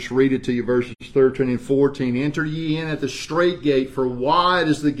 7, I'll just read it to you, verses 13 and 14. Enter ye in at the strait gate, for wide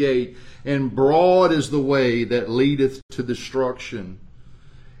is the gate, and broad is the way that leadeth to destruction,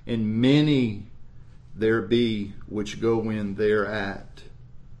 and many there be which go in thereat.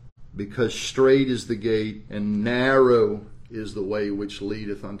 Because strait is the gate, and narrow is the way which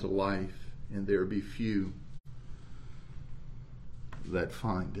leadeth unto life, and there be few that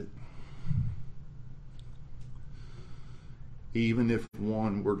find it. Even if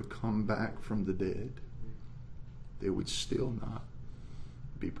one were to come back from the dead, they would still not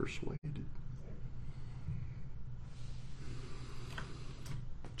be persuaded.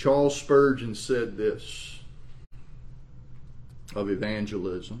 Charles Spurgeon said this of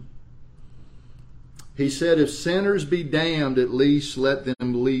evangelism. He said, "If sinners be damned, at least let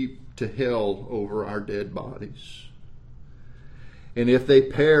them leap to hell over our dead bodies. And if they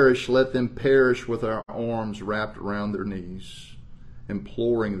perish, let them perish with our arms wrapped around their knees,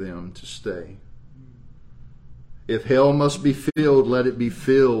 imploring them to stay. If hell must be filled, let it be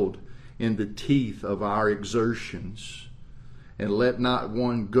filled in the teeth of our exertions, and let not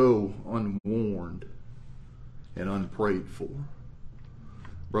one go unwarned and unprayed for."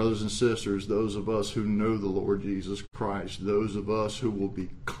 Brothers and sisters, those of us who know the Lord Jesus Christ, those of us who will be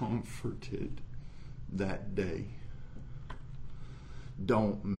comforted that day,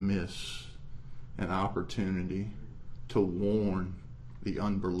 don't miss an opportunity to warn the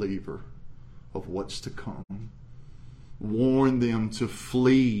unbeliever of what's to come. Warn them to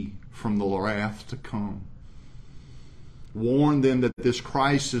flee from the wrath to come. Warn them that this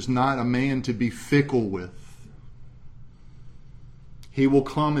Christ is not a man to be fickle with. He will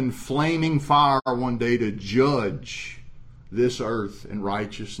come in flaming fire one day to judge this earth in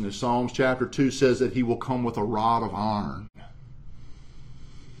righteousness. Psalms chapter 2 says that He will come with a rod of iron,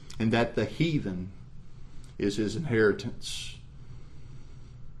 and that the heathen is His inheritance.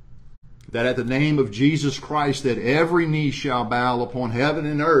 That at the name of Jesus Christ, that every knee shall bow upon heaven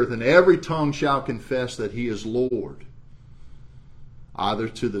and earth, and every tongue shall confess that He is Lord, either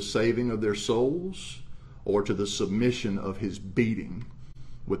to the saving of their souls or to the submission of His beating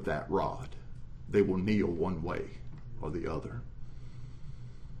with that rod. They will kneel one way or the other.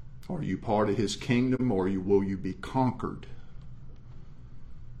 Are you part of His kingdom, or will you be conquered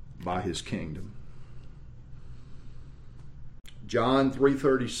by His kingdom? John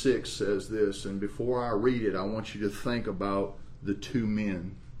 3:36 says this, and before I read it, I want you to think about the two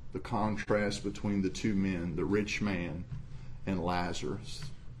men, the contrast between the two men, the rich man and Lazarus,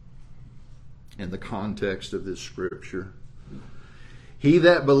 in the context of this scripture. He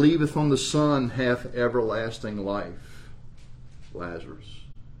that believeth on the Son hath everlasting life, Lazarus.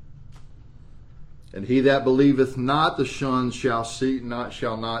 And he that believeth not the Son shall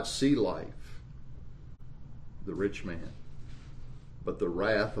not see life, the rich man. But the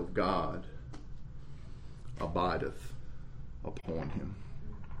wrath of God abideth upon him.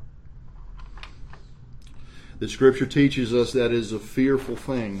 The scripture teaches us that it is a fearful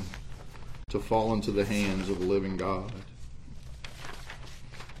thing to fall into the hands of the living God.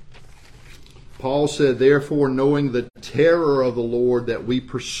 Paul said, "Therefore, knowing the terror of the Lord, that we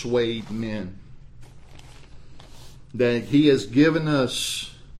persuade men." That He has given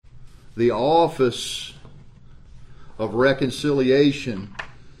us the office of reconciliation.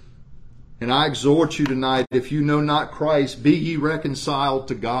 And I exhort you tonight, if you know not Christ, be ye reconciled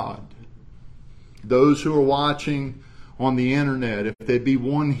to God. Those who are watching on the internet, if there be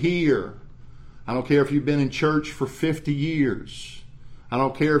one here, I don't care if you've been in church for 50 years. I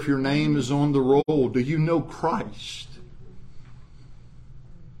don't care if your name is on the roll. Do you know Christ?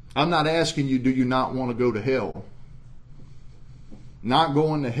 I'm not asking you, do you not want to go to hell? Not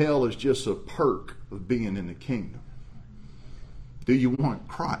going to hell is just a perk of being in the kingdom. Do you want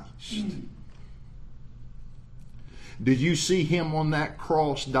Christ? Did you see him on that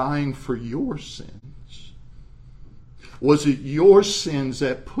cross dying for your sins? Was it your sins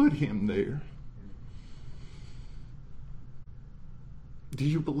that put him there? Do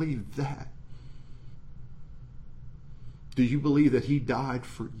you believe that? Do you believe that he died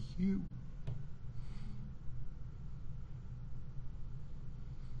for you?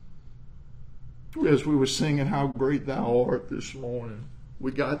 As we were singing How Great Thou Art this morning,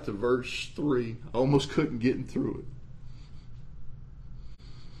 we got to verse 3. I almost couldn't get through it.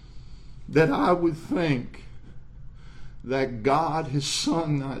 That I would think that God, his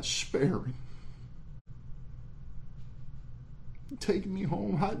Son, not sparing, take me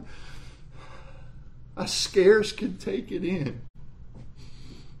home. I scarce could take it in.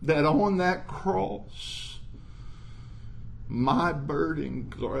 That on that cross, my burden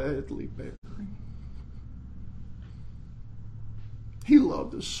gladly bearing. He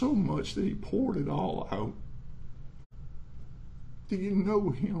loved us so much that he poured it all out. Do you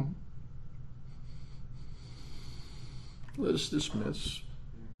know him? Let us dismiss.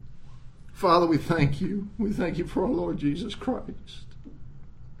 Father, we thank you. We thank you for our Lord Jesus Christ.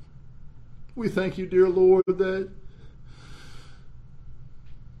 We thank you, dear Lord, that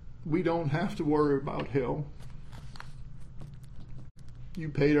we don't have to worry about hell. You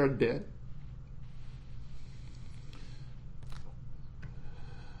paid our debt.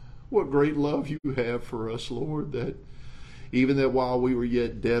 What great love you have for us, Lord, that even that while we were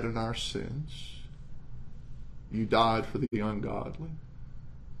yet dead in our sins, you died for the ungodly.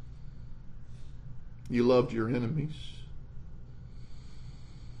 You loved your enemies.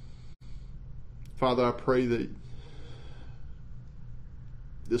 Father, I pray that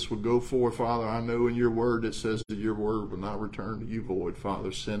this would go forth, Father. I know in your word it says that your word will not return to you void.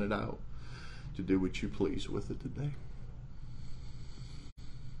 Father, send it out to do what you please with it today.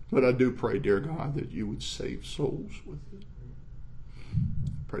 But I do pray, dear God, that you would save souls with it.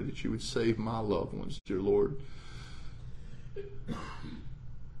 Pray that you would save my loved ones, dear Lord.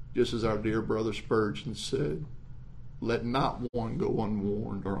 Just as our dear brother Spurgeon said, let not one go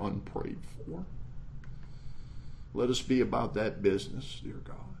unwarned or unprayed for. Let us be about that business, dear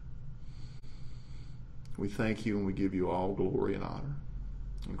God. We thank you and we give you all glory and honor.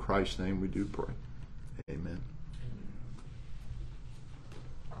 In Christ's name we do pray. Amen.